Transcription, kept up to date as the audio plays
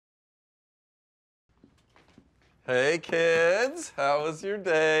Hey, kids. How was your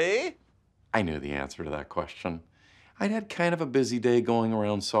day? I knew the answer to that question. I'd had kind of a busy day going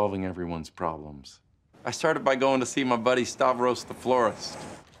around solving everyone's problems. I started by going to see my buddy Stavros the florist.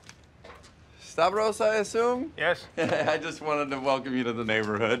 Stavros, I assume? Yes. I just wanted to welcome you to the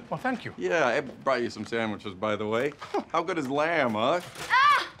neighborhood. Well, thank you. Yeah, I brought you some sandwiches, by the way. How good is lamb, huh?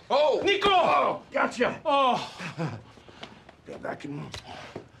 Ah! Oh! Nico! Oh, gotcha! Oh! Get back in.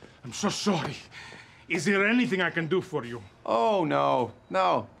 I'm so sorry. Is there anything I can do for you? Oh, no.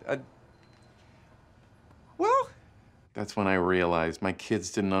 No. Well, that's when I realized my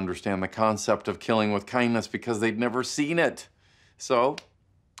kids didn't understand the concept of killing with kindness because they'd never seen it. So,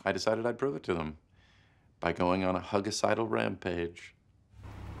 I decided I'd prove it to them by going on a hugicidal rampage.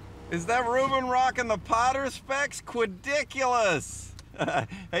 Is that Reuben rocking the Potter specs? Quidiculous!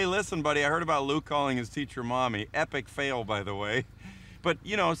 Hey, listen, buddy, I heard about Luke calling his teacher mommy. Epic fail, by the way. But,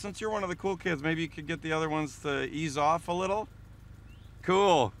 you know, since you're one of the cool kids, maybe you could get the other ones to ease off a little?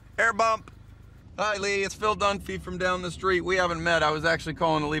 Cool. Air bump. Hi, Lee. It's Phil Dunphy from down the street. We haven't met. I was actually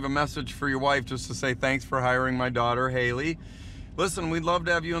calling to leave a message for your wife just to say thanks for hiring my daughter, Haley. Listen, we'd love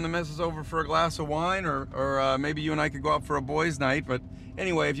to have you and the missus over for a glass of wine, or maybe you and I could go out for a boys' night. But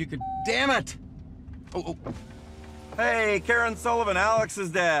anyway, if you could... Damn it! Oh. Hey, Karen Sullivan, Alex's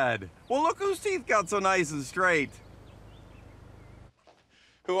dad. Well, look whose teeth got so nice and straight.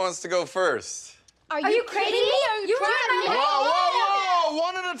 Who wants to go first? Are you kidding me? You Whoa!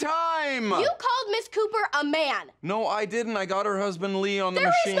 One at a time! You called Miss Cooper a man. No, I didn't. I got her husband Lee on the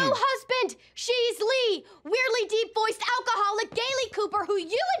machine. There is no husband. She's Lee, weirdly deep-voiced alcoholic Gailey Cooper, who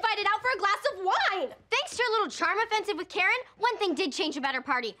you invited out for a glass of wine. Thanks to your little charm offensive with Karen, one thing did change about her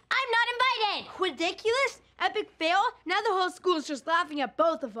party. I'm not invited. Ridiculous? Epic fail? Now the whole school is just laughing at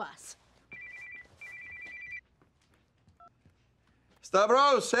both of us.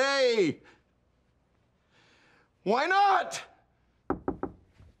 Stavros, hey! Why not?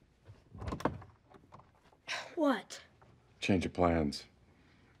 What? Change of plans.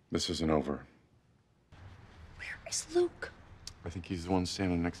 This isn't over. Where is Luke? I think he's the one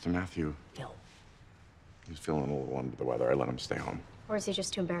standing next to Matthew. Phil. He's feeling a little under the weather. I let him stay home. Or is he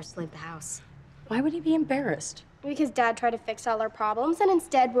just too embarrassed to leave the house? Why would he be embarrassed? Because Dad tried to fix all our problems and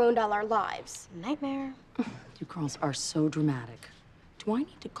instead ruined all our lives. Nightmare. You girls are so dramatic. Do I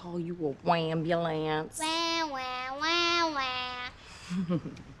need to call you a wambulance? Wah, wah, wah, wah.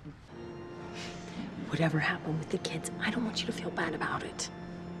 Whatever happened with the kids, I don't want you to feel bad about it.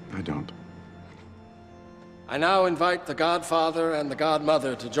 I don't. I now invite the Godfather and the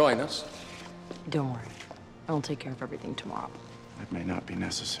Godmother to join us. Don't worry. I'll take care of everything tomorrow. That may not be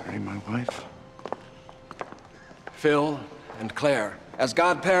necessary, my wife. Phil and Claire, as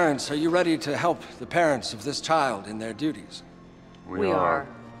godparents, are you ready to help the parents of this child in their duties? We are.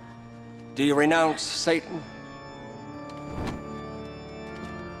 Do you renounce Satan?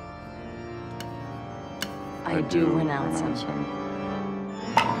 I do renounce him.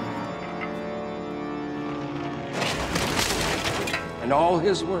 And all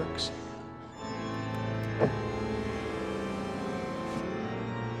his works?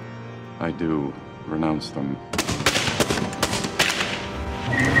 I do renounce them.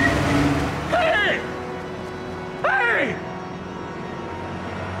 Hey! Hey!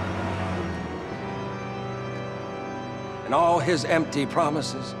 And all his empty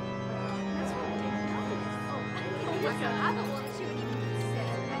promises?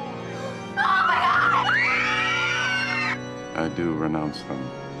 I do renounce them.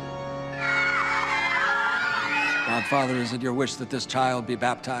 Godfather, is it your wish that this child be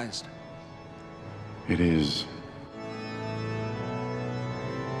baptized? It is.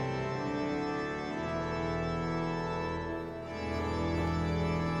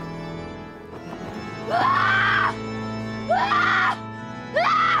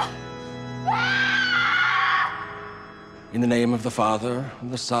 In the name of the Father,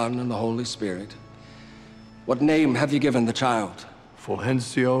 and the Son, and the Holy Spirit, what name have you given the child?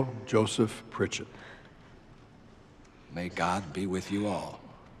 Fulgencio Joseph Pritchett. May God be with you all.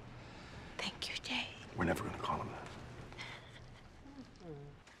 Thank you, Jay. We're never gonna call him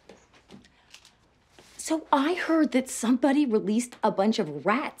that. So I heard that somebody released a bunch of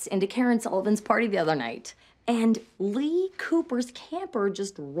rats into Karen Sullivan's party the other night. And Lee Cooper's camper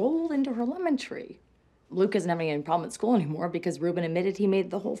just rolled into her lemon tree. Luke isn't having any problem at school anymore because Reuben admitted he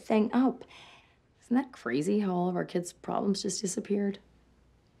made the whole thing up. Isn't that crazy how all of our kids' problems just disappeared?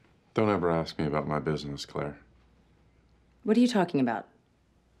 Don't ever ask me about my business, Claire. What are you talking about?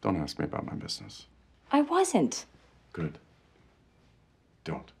 Don't ask me about my business. I wasn't. Good.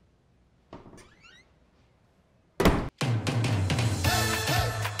 Don't.